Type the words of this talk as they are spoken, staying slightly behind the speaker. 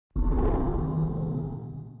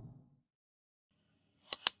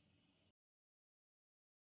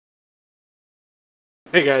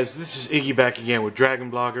Hey guys, this is Iggy back again with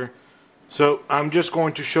Dragon Blogger. So I'm just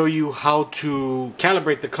going to show you how to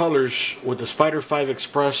calibrate the colors with the Spyder5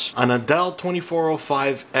 Express on a Dell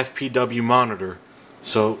 2405 FPW monitor.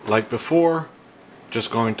 So like before,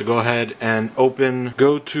 just going to go ahead and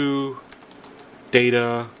go to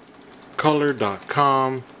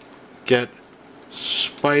Datacolor.com, get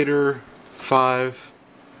Spyder5.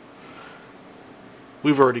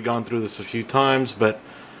 We've already gone through this a few times, but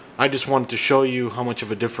I just wanted to show you how much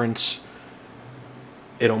of a difference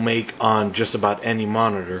it'll make on just about any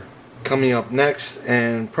monitor. Coming up next,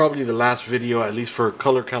 and probably the last video, at least for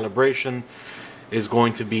color calibration, is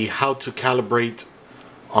going to be how to calibrate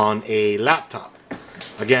on a laptop.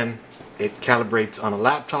 Again, it calibrates on a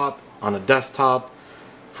laptop, on a desktop,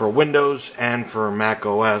 for Windows, and for Mac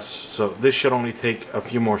OS. So this should only take a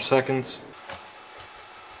few more seconds.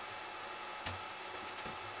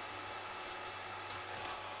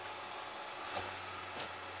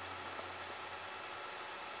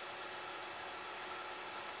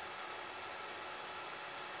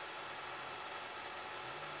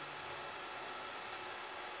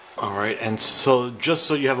 Alright, and so just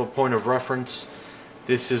so you have a point of reference,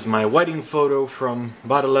 this is my wedding photo from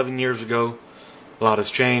about 11 years ago. A lot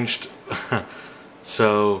has changed.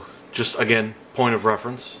 So just again, point of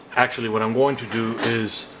reference. Actually, what I'm going to do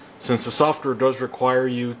is, since the software does require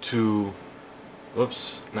you to,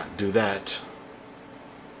 not do that,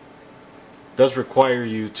 does require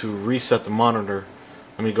you to reset the monitor.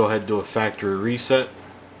 Let me go ahead and do a factory reset.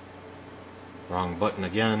 Wrong button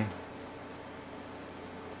again.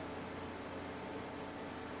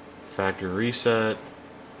 Factory reset,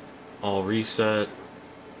 all reset.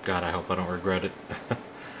 God, I hope I don't regret it.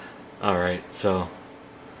 Alright, so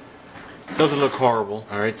doesn't look horrible.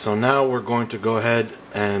 Alright, so now we're going to go ahead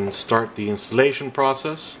and start the installation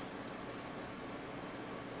process.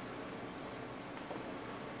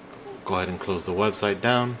 Go ahead and close the website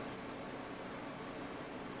down.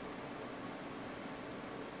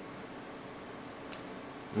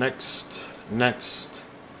 Next,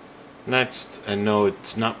 and no,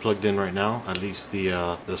 it's not plugged in right now. At least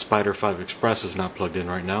the Spyder5 Express is not plugged in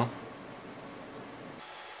right now.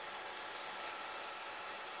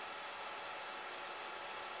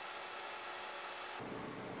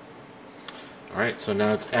 Alright, so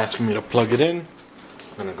now it's asking me to plug it in.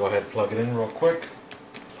 I'm going to go ahead and plug it in real quick.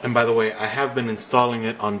 And by the way, I have been installing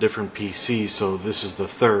it on different PCs, so this is the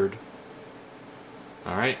third.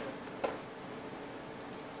 Alright.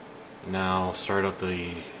 Now start up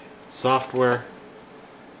the software.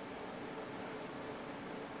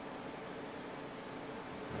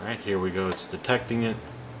 Alright, here we go, it's detecting it.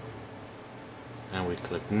 And we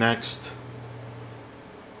click next.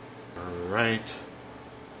 Alright.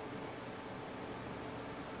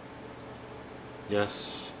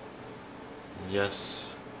 Yes.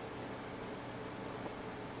 Yes.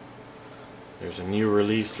 There's a new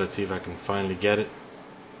release. Let's see if I can finally get it.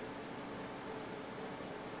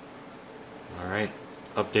 Alright.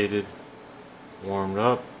 Updated, warmed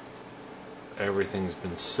up, everything's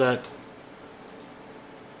been set.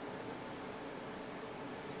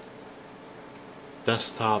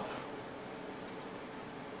 Desktop.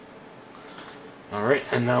 Alright,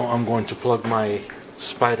 and now I'm going to plug my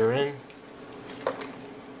Spyder in.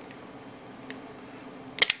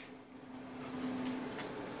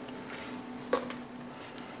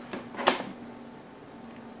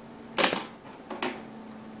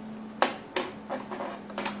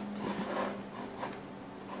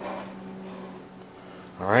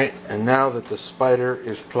 Alright, and now that the Spyder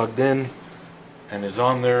is plugged in and is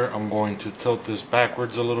on there, I'm going to tilt this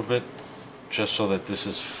backwards a little bit just so that this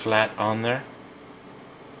is flat on there.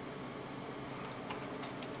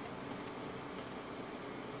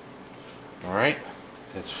 Alright,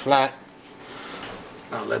 it's flat.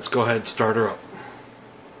 Now let's go ahead and start her up.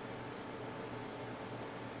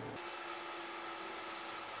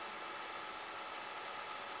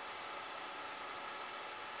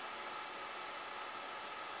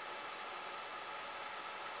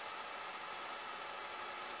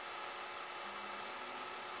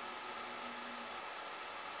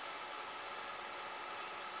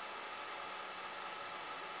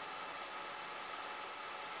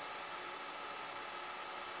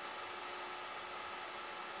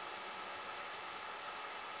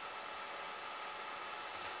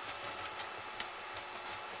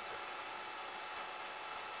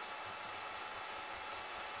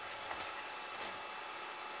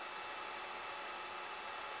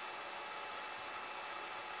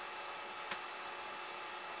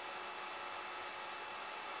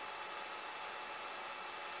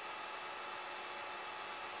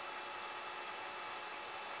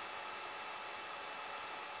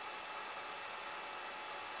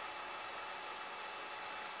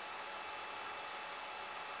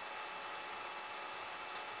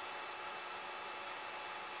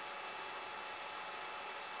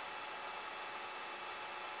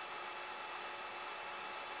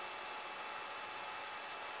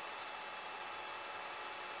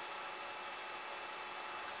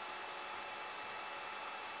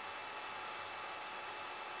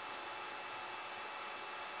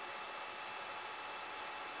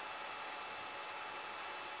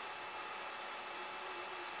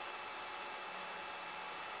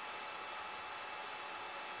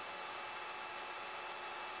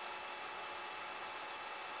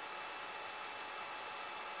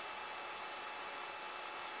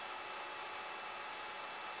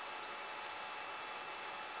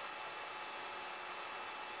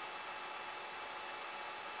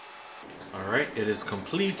 Alright, it is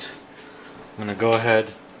complete. I'm going to go ahead,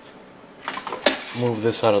 move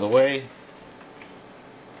this out of the way,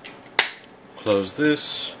 close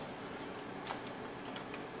this,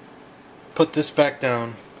 put this back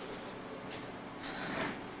down.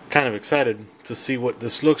 Kind of excited to see what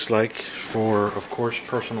this looks like for, of course,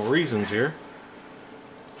 personal reasons here.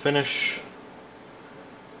 Finish,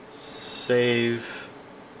 save,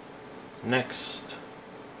 next,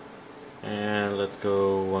 and let's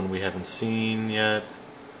go one we haven't seen yet.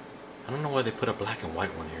 I don't know why they put a black and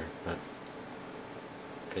white one here, but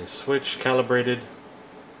okay, switch, calibrated,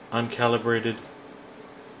 uncalibrated,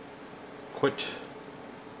 quit.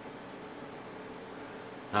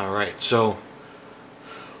 Alright, so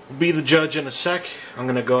we'll be the judge in a sec. I'm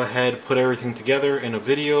gonna go ahead, put everything together in a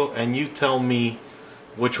video, and you tell me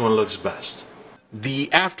which one looks best. The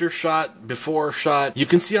after shot, before shot, you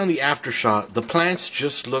can see on the after shot, the plants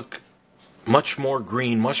just look much more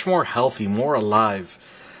green, much more healthy, more alive.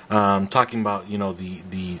 Talking about, you know,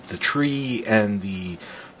 the tree and the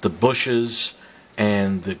bushes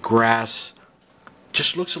and the grass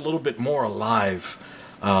just looks a little bit more alive.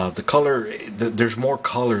 The color, there's more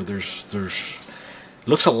color. There's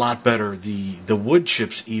looks a lot better. The wood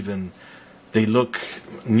chips even, they look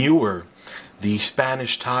newer. The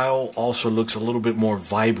Spanish tile also looks a little bit more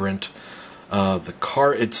vibrant. The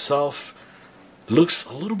car itself looks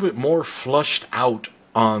a little bit more flushed out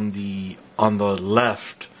on the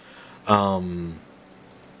left.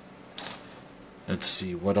 Let's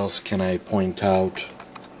see, what else can I point out?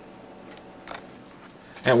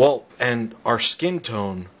 And well, and our skin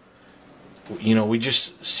tone, you know, we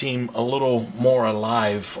just seem a little more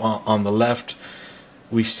alive. On the left,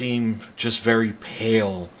 we seem just very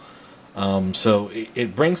pale. So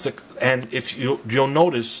it brings the, and if you'll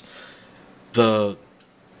notice the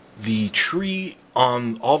tree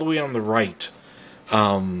on all the way on the right,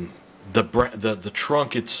 the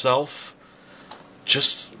trunk itself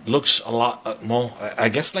just looks a lot, well, I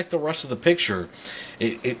guess like the rest of the picture,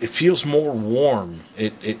 it feels more warm.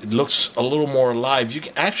 It looks a little more alive. You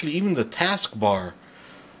can actually, even the taskbar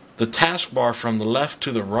from the left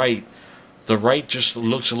to the right just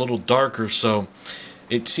looks a little darker, so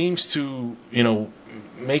it seems to, you know,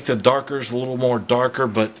 make the darkers a little more darker,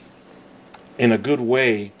 but in a good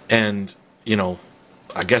way. And, you know,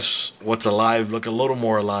 I guess what's alive look a little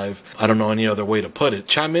more alive. I don't know any other way to put it.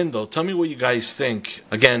 Chime in though. Tell me what you guys think.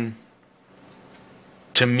 Again,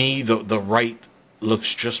 to me, the right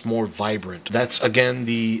looks just more vibrant. That's again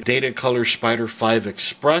the Datacolor Spyder5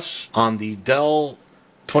 Express on the Dell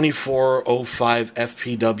 2405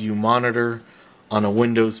 FPW monitor on a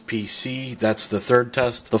Windows PC. That's the third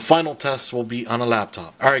test. The final test will be on a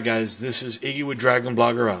laptop. Alright guys, this is Iggy with Dragon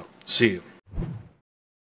Blogger out. See you.